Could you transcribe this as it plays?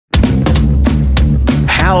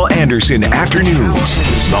Al Anderson Afternoons,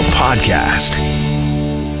 the podcast.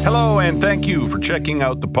 Hello, and thank you for checking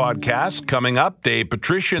out the podcast. Coming up, Dave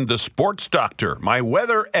Patrician, the sports doctor, my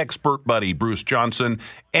weather expert buddy, Bruce Johnson,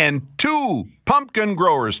 and two pumpkin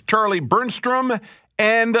growers, Charlie Bernstrom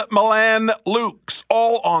and Milan Lukes,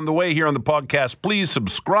 all on the way here on the podcast. Please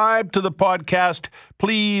subscribe to the podcast.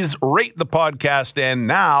 Please rate the podcast. And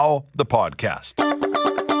now, the podcast.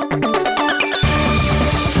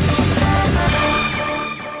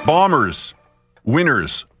 Bombers,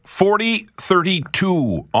 winners,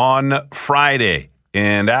 40-32 on Friday.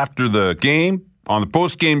 And after the game, on the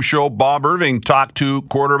post-game show, Bob Irving talked to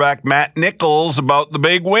quarterback Matt Nichols about the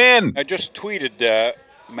big win. I just tweeted,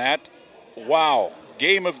 Matt, wow,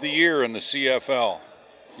 game of the year in the CFL.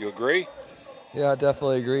 You agree? Yeah, I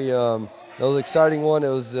definitely agree. It was an exciting one. It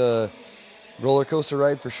was a roller coaster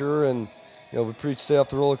ride for sure. And, we preach stay off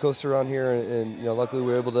the roller coaster around here. And luckily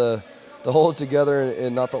we were able to hold it together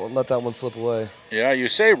and not let that one slip away. Yeah, you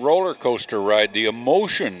say roller coaster ride. The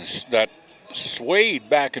emotions that swayed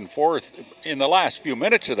back and forth in the last few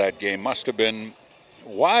minutes of that game must have been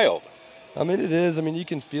wild. I mean, it is. I mean, you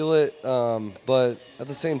can feel it. But at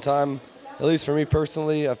the same time, at least for me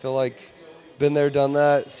personally, I feel like been there, done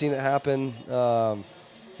that, seen it happen.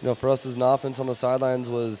 For us as an offense on the sidelines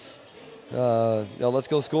was, let's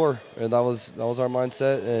go score. And that was our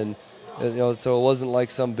mindset. And, so it wasn't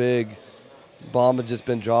like some big bomb had just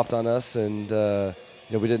been dropped on us, and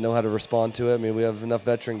we didn't know how to respond to it. I mean, we have enough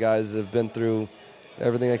veteran guys that have been through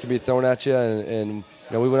everything that can be thrown at you, and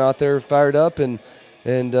we went out there fired up and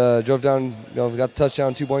drove down. We got the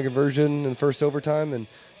touchdown 2-point conversion in the first overtime,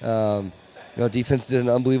 and defense did an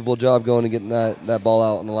unbelievable job going and getting that ball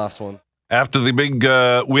out in the last one. After the big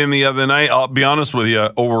win the other night, I'll be honest with you,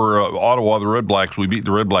 over Ottawa, the Red Blacks, we beat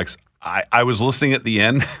the Red Blacks. I was listening at the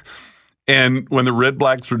end. And when the Red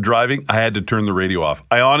Blacks were driving, I had to turn the radio off.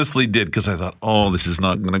 I honestly did, because I thought, this is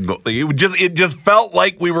not going to go. It just felt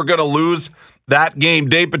like we were going to lose that game.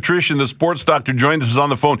 Dave Patrician, the sports doctor, joins us on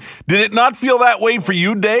the phone. Did it not feel that way for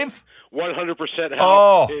you, Dave? 100%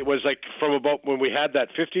 how it was like from about when we had that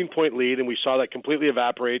 15-point lead and we saw that completely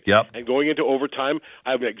evaporate. Yep. And going into overtime,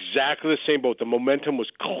 I have exactly the same boat. The momentum was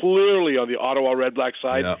clearly on the Ottawa Red Black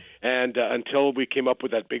side. Yep. And until we came up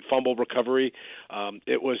with that big fumble recovery,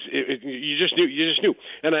 you just knew.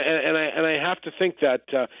 And I have to think that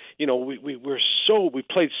we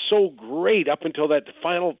played so great up until that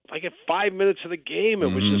final 5 minutes of the game.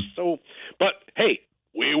 It was just so. But hey.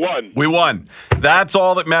 We won. That's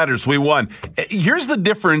all that matters. We won. Here's the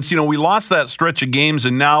difference. We lost that stretch of games,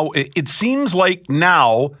 and now it seems like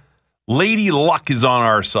now Lady Luck is on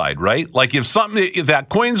our side, right? Like if that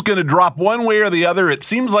coin's going to drop one way or the other, it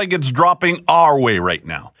seems like it's dropping our way right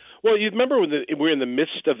now. Well, you remember when we were in the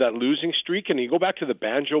midst of that losing streak, and you go back to the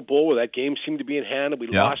Banjo Bowl where that game seemed to be in hand, and we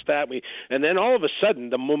lost that. And then all of a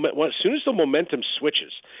sudden, as soon as the momentum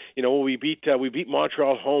switches, we beat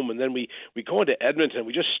Montreal home, and then we go into Edmonton,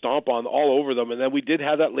 we just stomp on all over them, and then we did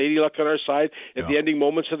have that lady luck on our side at the ending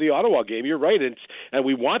moments of the Ottawa game. You're right, and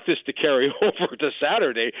we want this to carry over to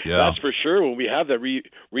Saturday. Yeah. That's for sure. When we have that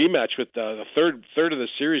rematch with the third of the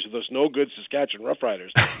series with those no good Saskatchewan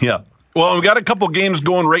Roughriders. Yeah. Well, we've got a couple games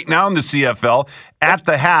going right now in the CFL. At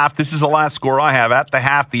the half, this is the last score I have. At the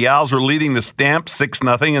half, the Owls are leading the Stamps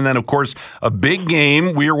 6-0. And then, of course, a big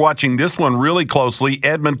game. We are watching this one really closely,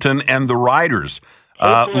 Edmonton and the Riders.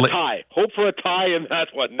 Hope for a tie in that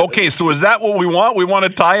one. Okay, so is that what we want? We want a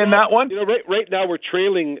tie in that one? Right now we're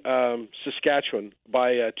trailing Saskatchewan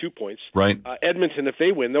by 2 points. Right. Edmonton, if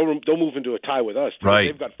they win, they'll move into a tie with us. Right.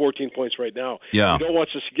 They've got 14 points right now. Yeah. We don't want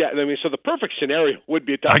Saskatchewan. So the perfect scenario would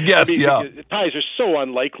be a tie. I guess, yeah. Ties are so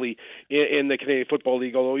unlikely in the Canadian Football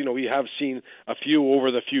League, although, we have seen a few over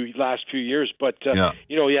the last few years. But,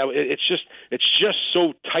 it's just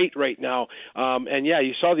so tight right now.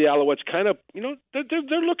 You saw the Alouettes kind of,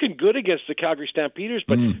 they're looking good against the Calgary Stampeders,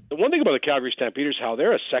 but the one thing about the Calgary Stampeders, how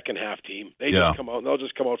they're a second half team. They just come out and they'll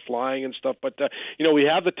just come out flying and stuff. But we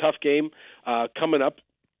have the tough game coming up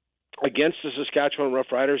against the Saskatchewan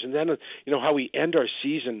Roughriders, and then how we end our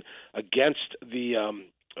season against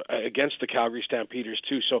the Calgary Stampeders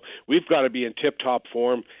too. So we've got to be in tip-top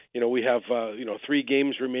form. We have 3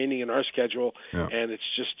 games remaining in our schedule, and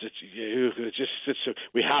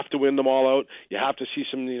we have to win them all out. You have to see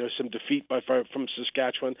some defeat from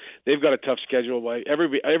Saskatchewan. They've got a tough schedule.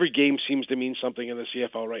 Every game seems to mean something in the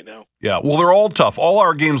CFL right now. Yeah, well, they're all tough. All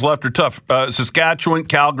our games left are tough. Saskatchewan,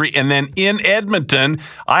 Calgary, and then in Edmonton,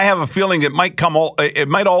 I have a feeling it might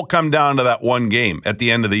all come down to that one game at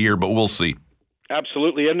the end of the year, but we'll see.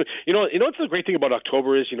 Absolutely. And you know what's the great thing about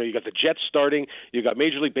October is, you got the Jets starting, you got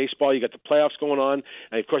Major League Baseball, you got the playoffs going on,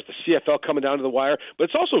 and of course the CFL coming down to the wire, but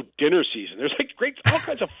it's also dinner season. There's all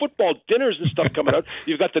kinds of football dinners and stuff coming out.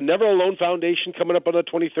 You've got the Never Alone Foundation coming up on the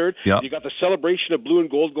 23rd. Yep. You got the celebration of blue and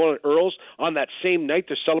gold going on Earls on that same night.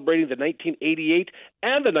 They're celebrating the 1988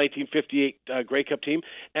 and the 1958 Grey Cup team.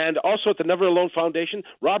 And also at the Never Alone Foundation,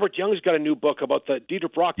 Robert Young's got a new book about the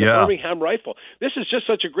Dieter Brock, the Birmingham Rifle. This is just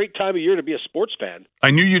such a great time of year to be a sports fan. I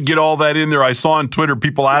knew you'd get all that in there. I saw on Twitter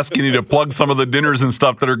people asking you to plug some of the dinners and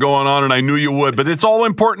stuff that are going on, and I knew you would. But it's all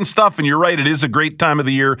important stuff, and you're right. It is a great time of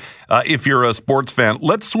the year if you're a sports fan.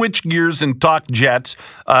 Let's switch gears and talk Jets.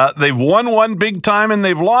 They've won one big time, and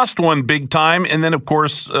they've lost one big time. And then, of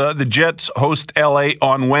course, the Jets host L.A.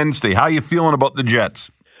 on Wednesday. How are you feeling about the Jets?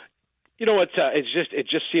 You know what? It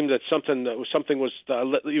just seemed that something was.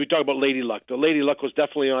 You talk about Lady Luck. The Lady Luck was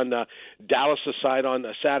definitely on Dallas' side on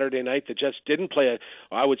Saturday night. The Jets didn't play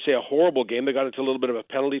I would say a horrible game. They got into a little bit of a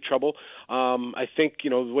penalty trouble. I think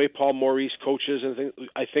the way Paul Maurice coaches and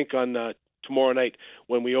I think on tomorrow night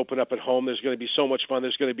when we open up at home, there's going to be so much fun.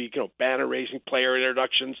 There's going to be banner raising, player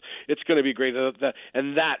introductions. It's going to be great,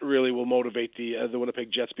 and that really will motivate the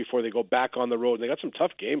Winnipeg Jets before they go back on the road. And they got some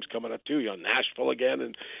tough games coming up too. Nashville again,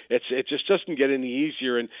 and it just doesn't get any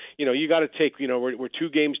easier. And you got to take. We're 2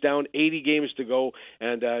 games down, 80 games to go,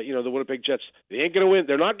 and the Winnipeg Jets, they ain't going to win.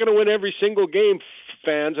 They're not going to win every single game,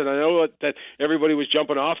 fans. And I know that everybody was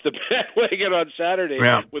jumping off the bandwagon on Saturday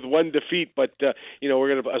with one defeat, but we're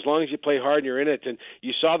going to, as long as you play hard and you're in it, and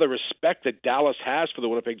you saw the respect that Dallas has for the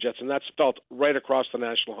Winnipeg Jets, and that's felt right across the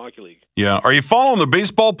National Hockey League. Yeah. Are you following the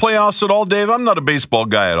baseball playoffs at all, Dave? I'm not a baseball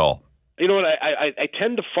guy at all. You know what? I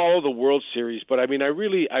tend to follow the World Series, but I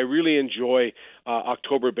really enjoy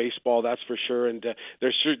October baseball. That's for sure. And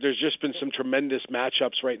there's just been some tremendous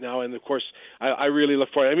matchups right now, and of course I really look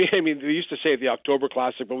forward. I mean they used to say the October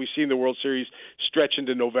Classic, but we've seen the World Series stretch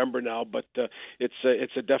into November now. But it's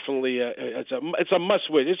definitely it's a must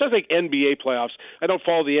win. It's just like NBA playoffs. I don't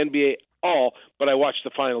follow the NBA all, but I watched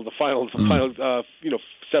the final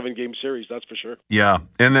 7-game series, that's for sure. Yeah,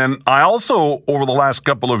 and then I also, over the last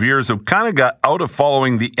couple of years, have kind of got out of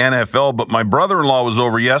following the NFL, but my brother-in-law was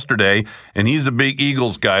over yesterday, and he's a big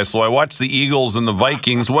Eagles guy, so I watched the Eagles and the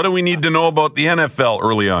Vikings. What do we need to know about the NFL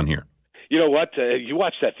early on here? You know what? You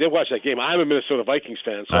watch that. They watch that game. I'm a Minnesota Vikings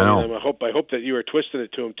fan, so I know. I hope that you were twisting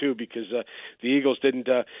it to them too, because the Eagles didn't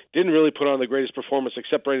really put on the greatest performance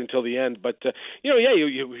except right until the end. But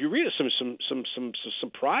you read some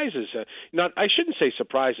surprises. I shouldn't say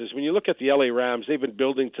surprises. When you look at the LA Rams, they've been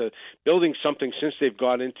building something since they've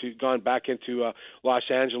gone back into Los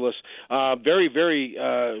Angeles. Very, very,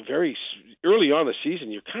 very early on in the season,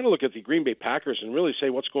 you kind of look at the Green Bay Packers and really say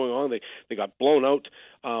what's going on. They got blown out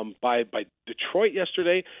by Detroit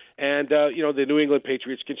yesterday, and the New England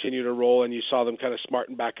Patriots continue to roll, and you saw them kind of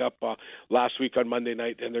smarten back up last week on Monday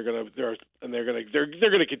night, and they're going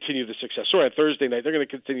to continue the success. Sorry, on Thursday night they're going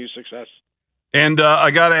to continue success. And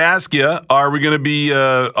I got to ask you, are we going to be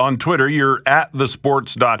on Twitter? You're at The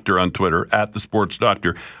Sports Doctor on Twitter, at The Sports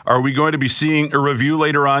Doctor. Are we going to be seeing a review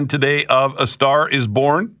later on today of A Star Is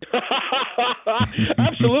Born?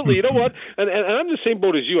 Absolutely. You know what? And I'm the same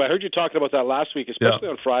boat as you. I heard you talking about that last week, especially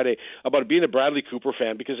on Friday, about being a Bradley Cooper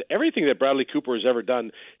fan, because everything that Bradley Cooper has ever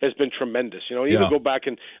done has been tremendous. Even go back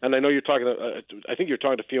and I know you're talking. I think you're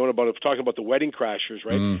talking to Fiona about The Wedding Crashers,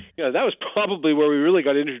 right? That was probably where we really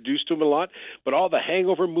got introduced to him a lot. But all the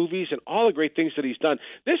Hangover movies and all the great things that he's done,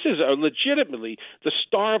 this is legitimately the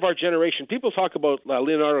star of our generation. People talk about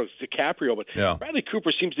Leonardo DiCaprio, but Bradley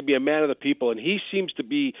Cooper seems to be a man of the people, and he seems to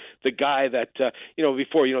be the guy that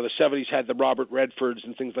before the 70s had the Robert Redfords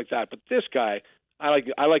and things like that. But this guy, I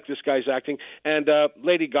like this guy's acting. And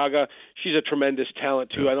Lady Gaga, she's a tremendous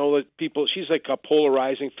talent too. I know that she's like a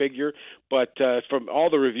polarizing figure, but from all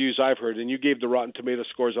the reviews I've heard, and you gave the Rotten Tomato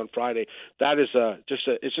scores on Friday, that is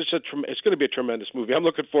it's going to be a tremendous movie. I'm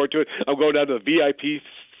looking forward to it. I'm going down to the VIP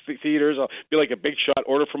theaters. I'll be like a big shot,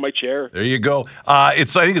 order from my chair. There you go. I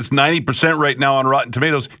think it's 90% right now on Rotten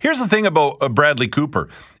Tomatoes. Here's the thing about Bradley Cooper.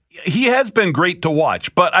 He has been great to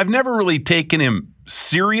watch, but I've never really taken him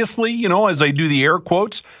seriously, as I do the air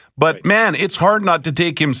quotes. But man, it's hard not to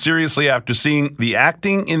take him seriously after seeing the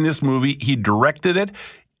acting in this movie. He directed it.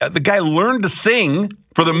 The guy learned to sing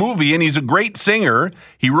for the movie, and he's a great singer.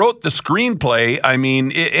 He wrote the screenplay. I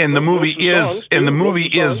mean, and the movie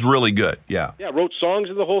is really good. Yeah. Yeah, wrote songs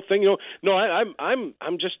and the whole thing.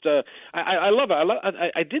 I'm just I love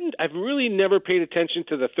it. I've really never paid attention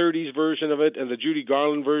to the 30s version of it and the Judy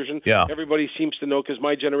Garland version. Yeah. Everybody seems to know, because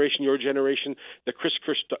my generation, your generation, the Chris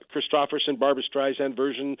Christopherson, Barbra Streisand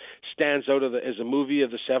version stands out as a movie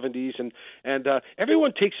of the 70s, and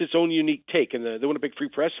everyone takes its own unique take. And the Winnipeg Free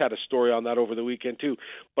Press had a story on that over the weekend too.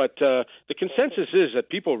 But the consensus is that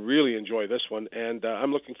people really enjoy this one, and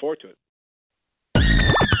I'm looking forward to it.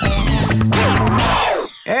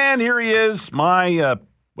 And here he is, my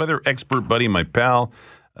weather expert buddy, my pal,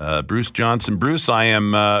 Bruce Johnson. Bruce, I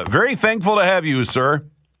am very thankful to have you, sir.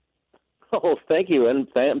 Oh, thank you, and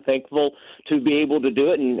I'm thankful to be able to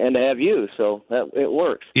do it and to have you, so it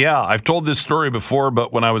works. Yeah, I've told this story before,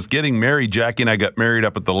 but when I was getting married, Jackie and I got married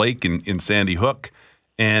up at the lake in Sandy Hook,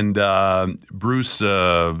 and Bruce,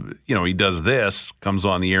 he does this, comes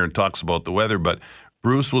on the air and talks about the weather, but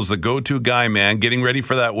Bruce was the go-to guy, man, getting ready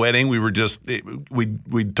for that wedding. We were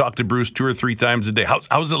we'd talk to Bruce 2 or 3 times a day.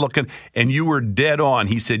 How's it looking? And you were dead on.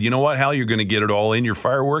 He said, you know what, Hal, you're going to get it all in, your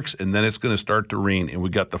fireworks, and then it's going to start to rain. And we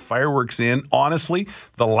got the fireworks in. Honestly,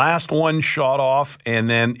 the last one shot off, and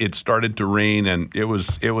then it started to rain, and it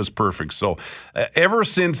was perfect. So ever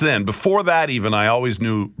since then, before that even, I always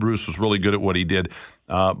knew Bruce was really good at what he did.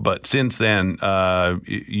 But since then,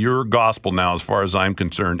 you're gospel now as far as I'm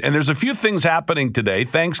concerned. And there's a few things happening today.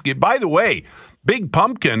 Thanksgiving. By the way, Big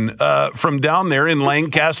Pumpkin from down there in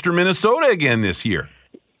Lancaster, Minnesota again this year.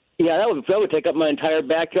 Yeah, that would take up my entire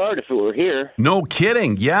backyard if it were here. No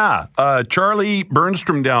kidding. Yeah. Charlie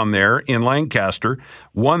Bernstrom down there in Lancaster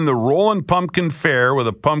won the Rollin' Pumpkin Fair with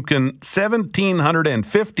a pumpkin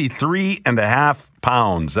 1,753 and a half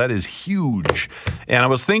pounds. That is huge. And I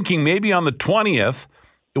was thinking maybe on the 20th,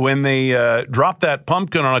 when they drop that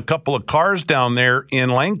pumpkin on a couple of cars down there in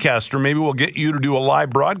Lancaster, maybe we'll get you to do a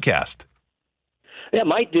live broadcast. Yeah,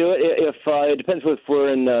 might do it if it depends if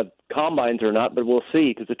we're in combines or not, but we'll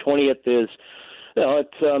see, because the 20th is,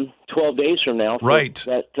 it's 12 days from now. So right.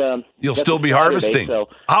 You'll still be Saturday, harvesting. So.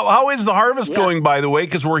 How is the harvest going, by the way?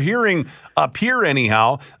 Because we're hearing up here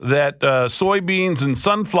anyhow that soybeans and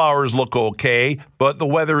sunflowers look okay, but the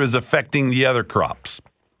weather is affecting the other crops.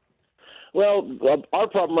 Well, our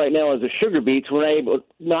problem right now is the sugar beets. We're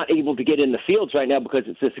not able to get in the fields right now because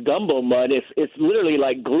it's this gumbo mud. It's literally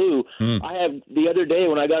like glue. I have the other day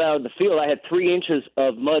when I got out of the field, I had 3 inches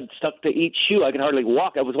of mud stuck to each shoe. I could hardly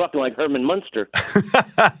walk. I was walking like Herman Munster.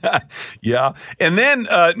 Yeah, and then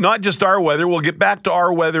not just our weather. We'll get back to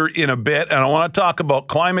our weather in a bit, and I want to talk about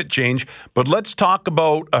climate change. But let's talk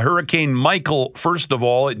about Hurricane Michael first of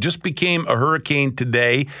all. It just became a hurricane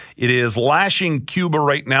today. It is lashing Cuba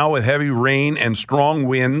right now with heavy rain and strong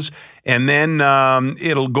winds, and then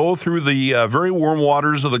it'll go through the very warm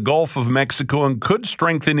waters of the Gulf of Mexico and could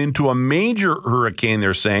strengthen into a major hurricane,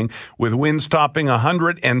 they're saying, with winds topping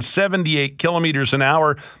 178 kilometers an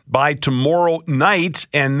hour by tomorrow night.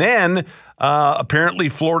 And then apparently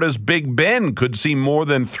Florida's Big Bend could see more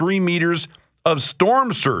than 3 meters of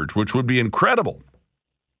storm surge, which would be incredible.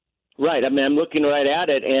 Right. I mean, I'm looking right at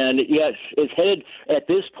it, and yes, it's headed at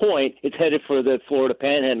this point. It's headed for the Florida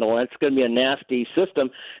Panhandle, and it's going to be a nasty system.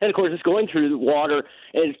 And of course, it's going through the water,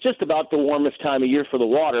 and it's just about the warmest time of year for the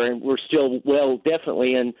water, and we're still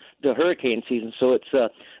definitely in the hurricane season. So it's a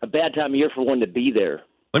bad time of year for one to be there.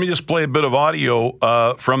 Let me just play a bit of audio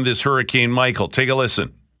from this Hurricane Michael. Take a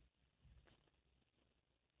listen.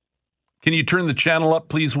 Can you turn the channel up,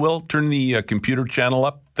 please, Will? Turn the computer channel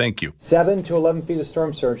up. Thank you. 7 to 11 feet of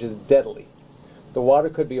storm surge is deadly. The water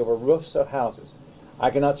could be over roofs of houses.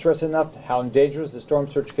 I cannot stress enough how dangerous the storm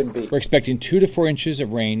surge can be. We're expecting 2 to 4 inches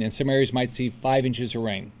of rain, and some areas might see 5 inches of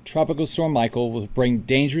rain. Tropical Storm Michael will bring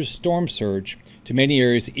dangerous storm surge to many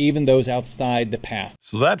areas, even those outside the path.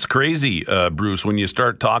 So that's crazy, Bruce, when you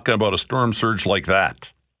start talking about a storm surge like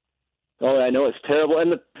that. Oh, I know, it's terrible.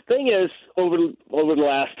 And the thing is, over the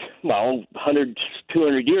last, 100,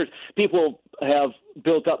 200 years, people have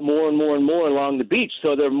built up more and more and more along the beach,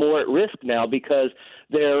 so they're more at risk now because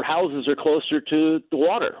their houses are closer to the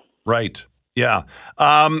water. Right. Yeah.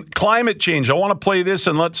 Climate change. I want to play this,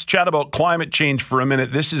 and let's chat about climate change for a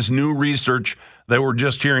minute. This is new research that we're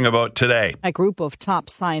just hearing about today. A group of top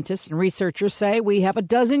scientists and researchers say we have a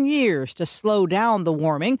dozen years to slow down the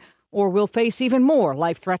warming, or we'll face even more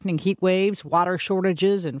life-threatening heat waves, water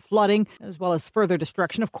shortages, and flooding, as well as further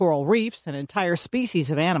destruction of coral reefs and entire species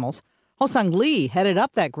of animals. Ho-Sung Lee headed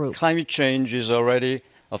up that group. Climate change is already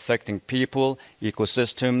affecting people,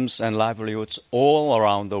 ecosystems, and livelihoods all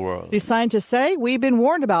around the world. The scientists say we've been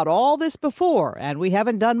warned about all this before, and we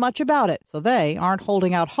haven't done much about it. So they aren't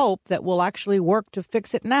holding out hope that we'll actually work to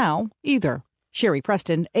fix it now either. Sherry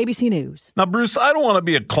Preston, ABC News. Now, Bruce, I don't want to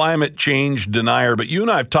be a climate change denier, but you and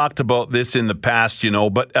I have talked about this in the past,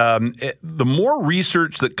 but the more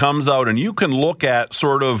research that comes out, and you can look at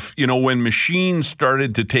sort of, when machines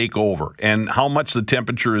started to take over and how much the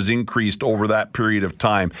temperature has increased over that period of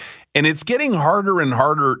time. And it's getting harder and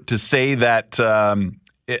harder to say that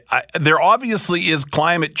there obviously is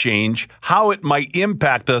climate change. How it might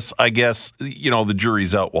impact us, I guess, the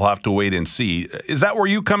jury's out. We'll have to wait and see. Is that where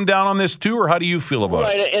you come down on this too, or how do you feel about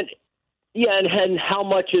it? And how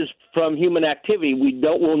much is from human activity?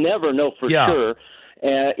 We'll never know for sure.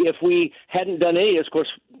 If we hadn't done any of this, of course,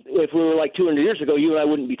 if we were like 200 years ago, you and I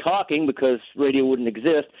wouldn't be talking because radio wouldn't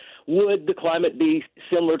exist. Would the climate be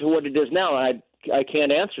similar to what it is now? I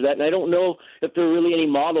can't answer that, and I don't know if there are really any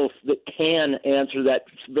models that can answer that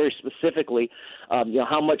very specifically.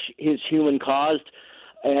 How much is human caused,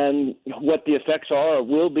 and what the effects are or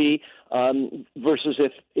will be, versus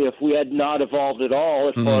if we had not evolved at all,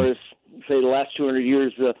 as far as say the last 200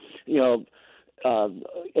 years,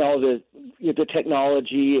 all the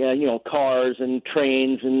technology, cars and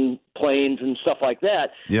trains and planes and stuff like that.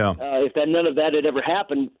 Yeah. If none of that had ever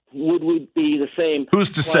happened, would we be the same? Who's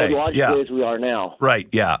to say? As we are now. Right.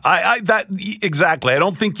 Yeah. Exactly. I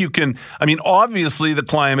don't think you can. I mean, obviously the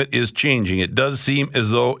climate is changing. It does seem as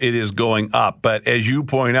though it is going up. But as you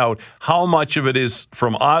point out, how much of it is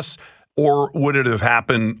from us, or would it have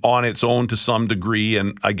happened on its own to some degree?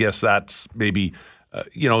 And I guess that's maybe.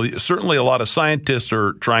 Certainly a lot of scientists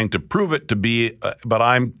are trying to prove it to be, but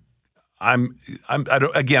I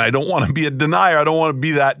don't want to be a denier. I don't want to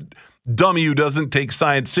be that dummy who doesn't take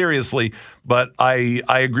science seriously. But I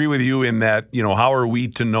agree with you in that, how are we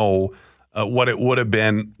to know what it would have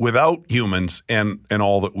been without humans and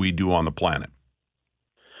all that we do on the planet?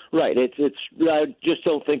 Right. I just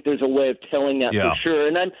don't think there's a way of telling that for sure.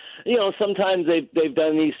 And sometimes they've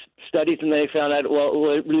done these studies and they found out,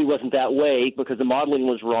 well, it really wasn't that way because the modeling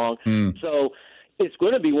was wrong. So it's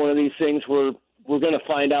going to be one of these things where we're going to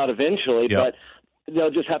find out eventually, but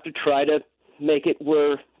they'll just have to try to make it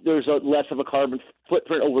where there's less of a carbon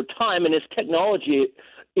footprint over time. And as technology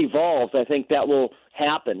evolves, I think that will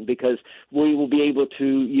happen because we will be able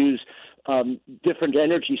to use different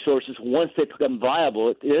energy sources once they become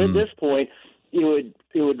viable. At this point, it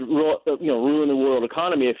would ruin the world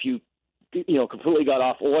economy if you completely got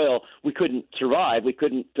off oil. We couldn't survive. We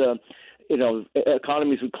couldn't.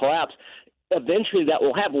 Economies would collapse. Eventually, that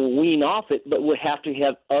will happen. We'll wean off it, but we'll have to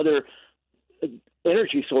have other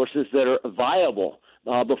energy sources that are viable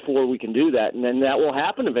before we can do that, and then that will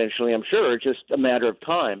happen eventually. I'm sure. It's just a matter of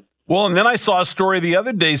time. Well, and then I saw a story the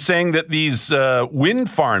other day saying that these wind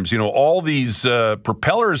farms, all these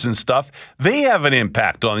propellers and stuff, they have an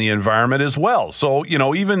impact on the environment as well. So,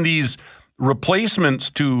 even these replacements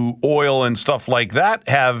to oil and stuff like that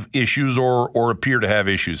have issues or appear to have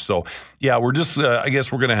issues. So, yeah, we're just I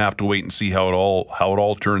guess we're going to have to wait and see how it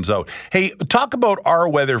all turns out. Hey, talk about our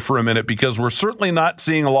weather for a minute, because we're certainly not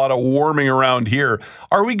seeing a lot of warming around here.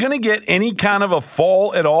 Are we going to get any kind of a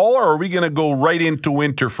fall at all, or are we going to go right into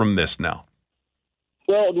winter from this now?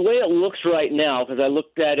 Well, the way it looks right now, because I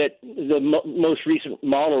looked at it, the most recent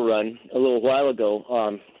model run a little while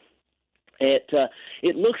ago,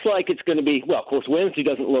 it looks like it's going to be, well, of course, Wednesday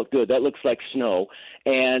doesn't look good. That looks like snow.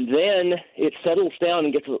 And then it settles down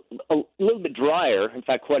and gets a little bit drier, in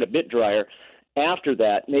fact, quite a bit drier after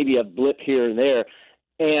that, maybe a blip here and there.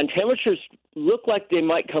 And temperatures look like they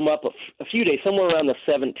might come up a few days, somewhere around the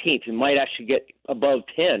 17th. It might actually get above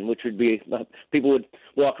 10, which would be, people would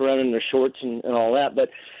walk around in their shorts and all that. But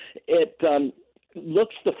it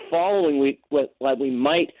looks the following week like we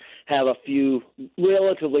might have a few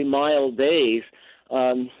relatively mild days,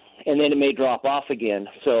 and then it may drop off again.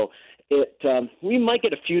 So we might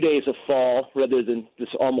get a few days of fall rather than this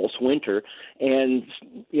almost winter, and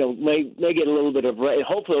may get a little bit of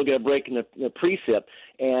hopefully we'll get a break in the precip,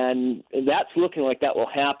 and that's looking like that will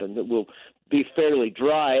happen. That will be fairly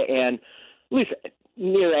dry and at least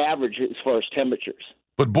near average as far as temperatures.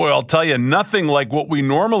 But boy, I'll tell you, nothing like what we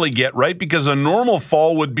normally get, right? Because a normal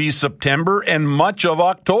fall would be September and much of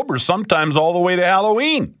October, sometimes all the way to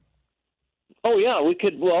Halloween. Oh yeah, we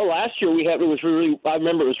could. Well, last year I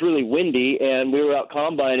remember it was really windy, and we were out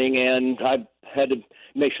combining, and I had to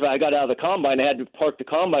make sure I got out of the combine. I had to park the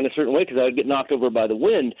combine a certain way because I would get knocked over by the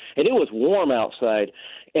wind, and it was warm outside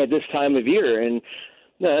at this time of year. And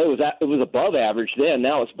No, it was above average then.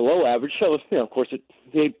 Now it's below average. So, of course,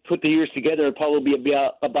 they put the years together, it'd probably be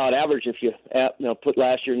about average if you put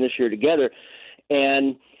last year and this year together.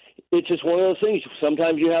 And it's just one of those things.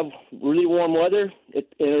 Sometimes you have really warm weather in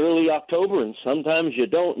early October, and sometimes you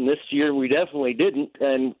don't. And this year we definitely didn't.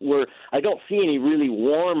 And I don't see any really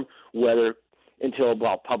warm weather until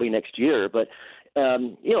probably next year. But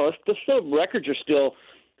the records are still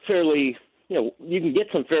fairly. You can get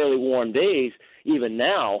some fairly warm days even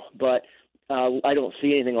now, but I don't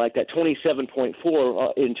see anything like that.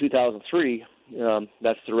 27.4 in 2003.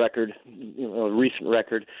 That's the record, recent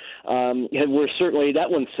record. And we're certainly, that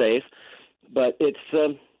one's safe, but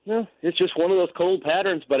it's just one of those cold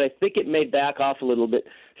patterns. But I think it may back off a little bit,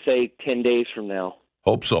 say 10 days from now.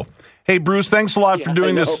 Hope so. Hey, Bruce, thanks a lot for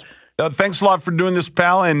doing this. Thanks a lot for doing this,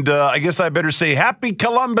 pal. And I guess I better say Happy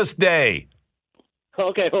Columbus Day.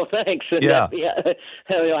 Okay, well, thanks. And,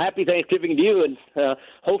 happy Thanksgiving to you, and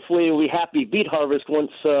hopefully we happy beet harvest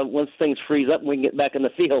once things freeze up and we can get back in the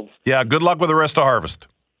fields. Yeah, good luck with the rest of harvest.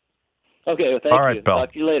 Okay, well, thank you. All right, pal.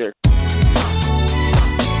 Talk to you later.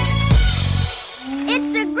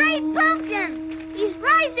 It's the Great Pumpkin. He's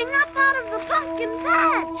rising up out of the pumpkin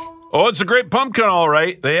patch. Oh, it's a great pumpkin, all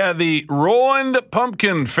right. They had the Roland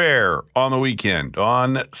Pumpkin Fair on the weekend,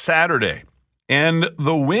 on Saturday. And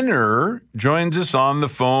the winner joins us on the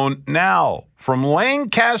phone now from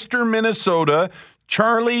Lancaster, Minnesota,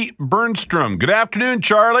 Charlie Bernstrom. Good afternoon,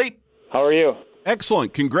 Charlie. How are you?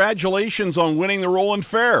 Excellent. Congratulations on winning the Roland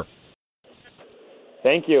Fair.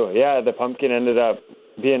 Thank you. Yeah, the pumpkin ended up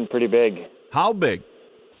being pretty big. How big?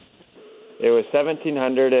 It was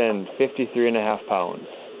 1,753 and a half pounds.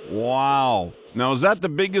 Wow. Now, is that the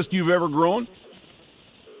biggest you've ever grown?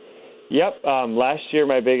 Yep. Last year,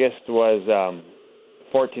 my biggest was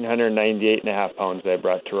 1,498 and a half pounds that I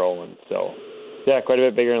brought to Roland. So, yeah, quite a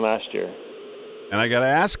bit bigger than last year. And I got to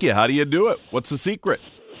ask you, how do you do it? What's the secret?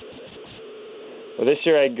 Well, this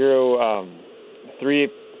year I grew 3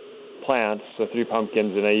 plants, so 3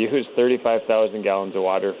 pumpkins, and I used 35,000 gallons of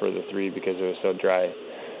water for the 3 because it was so dry.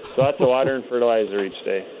 So that's the water and fertilizer each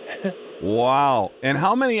day. Wow. And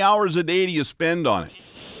how many hours a day do you spend on it?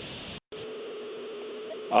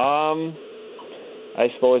 I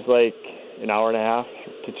suppose like an hour and a half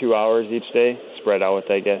to 2 hours each day, spread out,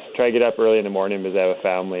 I guess. Try to get up early in the morning because I have a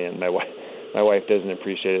family, and my wife doesn't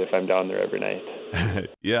appreciate it if I'm down there every night.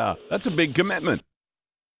 Yeah, that's a big commitment.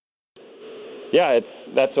 Yeah,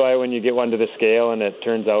 that's why when you get one to the scale and it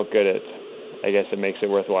turns out good, I guess it makes it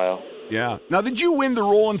worthwhile. Yeah. Now, did you win the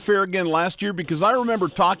Roland Fair again last year? Because I remember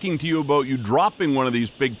talking to you about you dropping one of these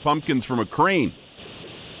big pumpkins from a crane.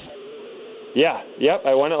 Yeah, yep.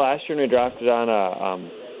 I won it last year, and we dropped it on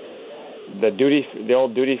the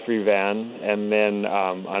old duty-free van, and then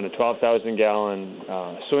on a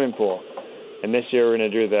 12,000-gallon swimming pool. And this year we're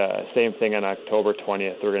going to do the same thing on October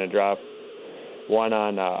 20th. We're going to drop one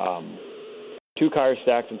on 2 cars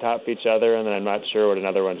stacked on top of each other, and then I'm not sure what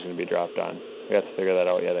another one's going to be dropped on. We have to figure that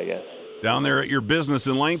out yet, I guess. Down there at your business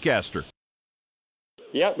in Lancaster.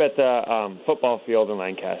 Yep, at the football field in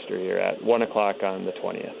Lancaster here at 1 o'clock on the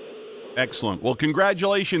 20th. Excellent. Well,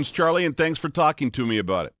 congratulations, Charlie, and thanks for talking to me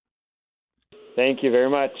about it. Thank you very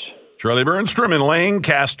much. Charlie Bernstrom in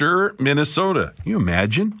Lancaster, Minnesota. Can you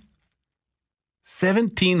imagine?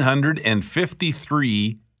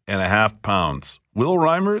 1,753 and a half pounds. Will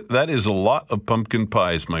Reimer, that is a lot of pumpkin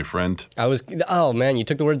pies, my friend. Oh man, you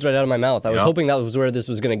took the words right out of my mouth. I was hoping that was where this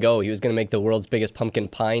was going to go. He was going to make the world's biggest pumpkin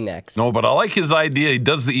pie next. No, but I like his idea.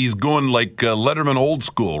 He's going like Letterman old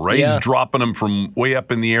school, right? Yeah. He's dropping them from way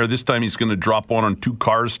up in the air. This time he's going to drop one on 2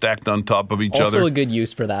 cars stacked on top of each other. Also a good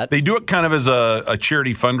use for that. They do it kind of as a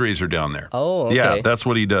charity fundraiser down there. Oh, okay. Yeah, that's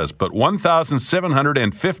what he does. But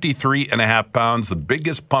 1,753 and a half pounds, the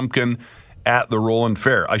biggest pumpkin at the Roland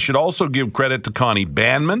Fair. I should also give credit to Connie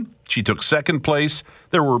Banman. She took 2nd place.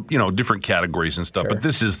 There were, different categories and stuff, but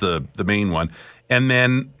this is the main one. And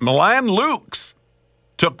then Milan Lukes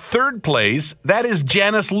took 3rd place. That is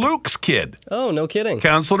Janice Luke's kid. Oh, no kidding.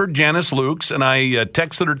 Counselor Janice Lukes, and I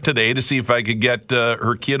texted her today to see if I could get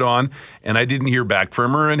her kid on, and I didn't hear back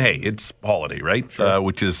from her. And hey, it's holiday, right? Sure.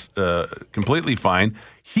 Which is completely fine.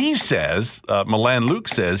 He says, Milan Luke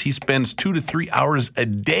says, he spends 2 to 3 hours a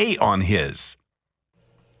day on his,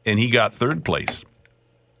 and he got 3rd place.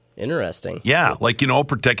 Interesting. Yeah,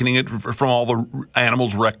 protecting it from all the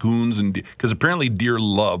animals, raccoons, and because apparently deer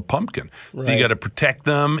love pumpkin. Right. So you got to protect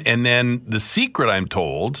them. And then the secret, I'm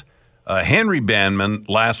told, Henry Banman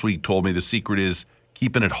last week told me the secret is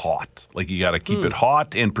keeping it hot. Like you got to keep it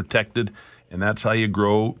hot and protected. And that's how you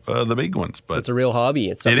grow the big ones. But so it's a real hobby.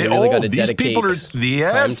 It's something you really got to dedicate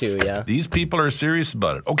time to. Yeah. These people are serious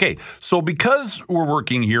about it. Okay, so because we're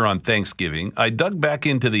working here on Thanksgiving, I dug back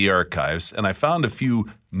into the archives and I found a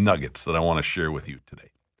few nuggets that I want to share with you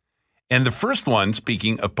today. And the first one,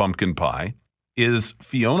 speaking of pumpkin pie, is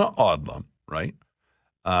Fiona Odlum, right?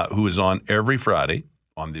 Who is on every Friday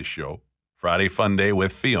on this show, Friday Fun Day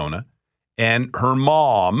with Fiona. And her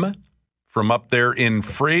mom from up there in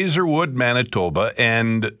Fraserwood, Manitoba.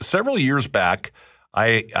 And several years back,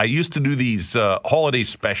 I used to do these holiday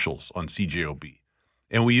specials on CJOB.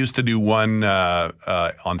 And we used to do one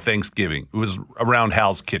on Thanksgiving. It was around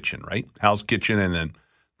Hal's Kitchen, right? Hal's Kitchen and then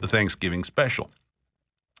the Thanksgiving special.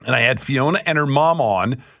 And I had Fiona and her mom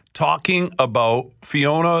on talking about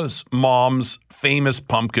Fiona's mom's famous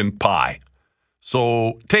pumpkin pie.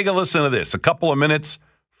 So take a listen to this. A couple of minutes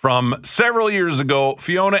from several years ago,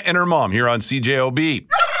 Fiona and her mom here on CJOB.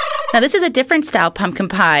 Now, this is a different style pumpkin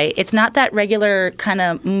pie. It's not that regular kind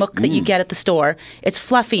of muck that you get at the store. It's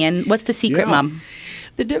fluffy. And what's the secret, Mom?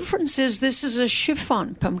 The difference is this is a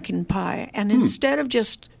chiffon pumpkin pie. And instead of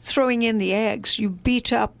just throwing in the eggs, you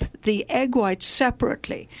beat up the egg whites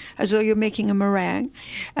separately, as though you're making a meringue.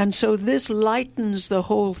 And so this lightens the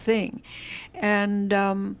whole thing and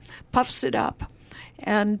puffs it up.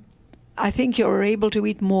 And I think you're able to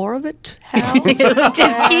eat more of it, Hal. Which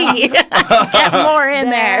is key. Get more in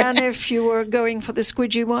there. And if you were going for the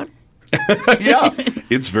squidgy one. Yeah,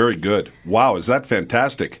 it's very good. Wow, is that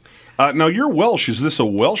fantastic? Now, you're Welsh. Is this a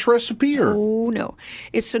Welsh recipe? Or? Oh, no.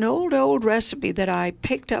 It's an old recipe that I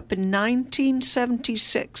picked up in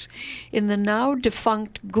 1976 in the now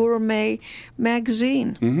defunct Gourmet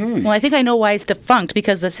magazine. Mm-hmm. Well, I think I know why it's defunct,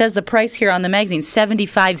 because it says the price here on the magazine,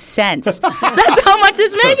 75 cents. That's how much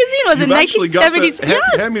this magazine was in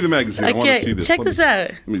 1976. Hand me the magazine. I want to see this. Check this out.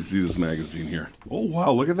 Let me see this magazine here. Oh, wow,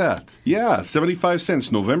 look at that. Yeah, 75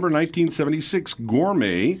 cents, November 1976,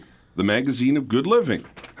 Gourmet, the magazine of good living.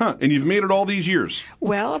 Huh, and you've made it all these years.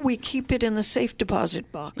 Well, we keep it in the safe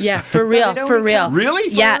deposit box. Yeah, for real, for real.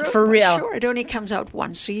 Really? Yeah, for real. Sure, it only comes out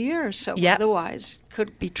once a year, so otherwise it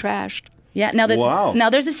could be trashed. Yeah. Now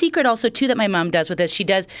there's a secret also too that my mom does with this. She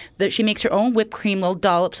makes her own whipped cream, little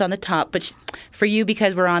dollops on the top. But for you,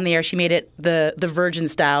 because we're on the air, she made it the virgin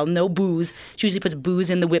style, no booze. She usually puts booze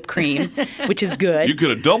in the whipped cream, which is good. You could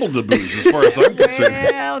have doubled the booze, as far as I'm concerned.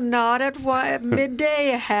 Well, not at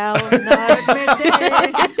midday, Hal. Not at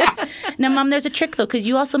midday. Now, Mom, there's a trick though, because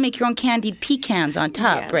you also make your own candied pecans on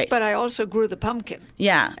top, yes, right? But I also grew the pumpkin.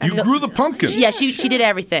 Yeah. You grew the pumpkin? Yeah, she did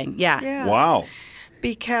everything. Yeah. Wow.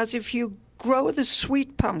 Because if you grow the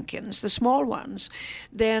sweet pumpkins, the small ones,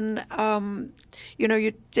 then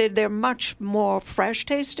they're much more fresh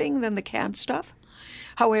tasting than the canned stuff.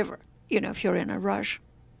 However, if you're in a rush,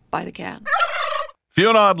 buy the can.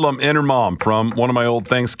 Fiona Odlum and her mom from one of my old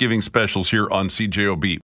Thanksgiving specials here on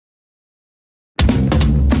CJOB.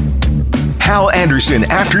 Hal Anderson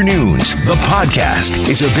Afternoons, the podcast,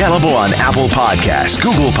 is available on Apple Podcasts,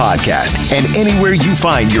 Google Podcasts, and anywhere you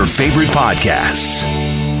find your favorite podcasts.